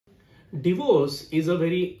Divorce is a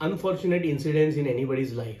very unfortunate incident in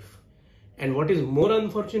anybody's life. And what is more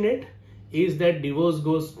unfortunate is that divorce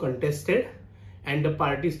goes contested and the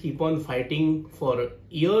parties keep on fighting for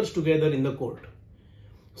years together in the court.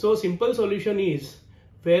 So a simple solution is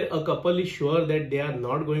where a couple is sure that they are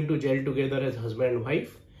not going to jail together as husband and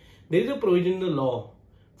wife. There is a provision in the law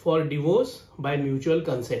for divorce by mutual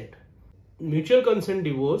consent. Mutual consent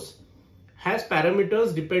divorce has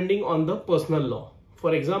parameters depending on the personal law.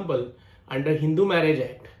 For example, under Hindu Marriage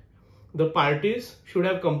Act, the parties should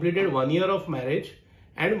have completed 1 year of marriage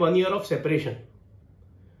and 1 year of separation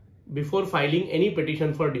before filing any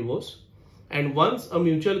petition for divorce. And once a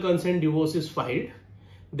mutual consent divorce is filed,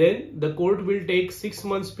 then the court will take 6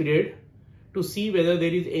 months period to see whether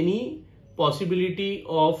there is any possibility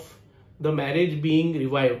of the marriage being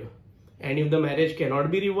revived. And if the marriage cannot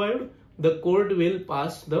be revived, the court will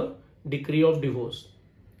pass the decree of divorce.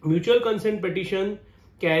 Mutual consent petition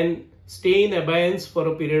can stay in abeyance for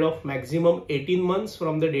a period of maximum 18 months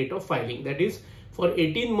from the date of filing. That is, for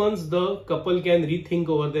 18 months the couple can rethink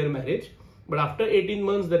over their marriage, but after 18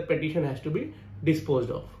 months that petition has to be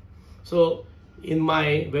disposed of. So in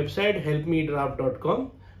my website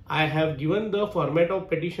helpmedraft.com, I have given the format of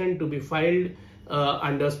petition to be filed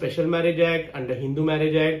under Special Marriage Act, under Hindu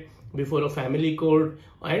Marriage Act, before a family court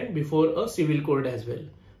and before a civil court as well.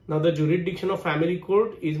 Now the jurisdiction of family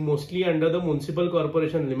court is mostly under the municipal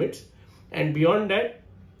corporation limits, and beyond that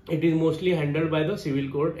it is mostly handled by the civil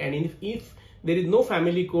court. And if there is no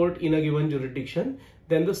family court in a given jurisdiction,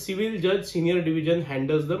 then the civil judge senior division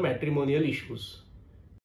handles the matrimonial issues.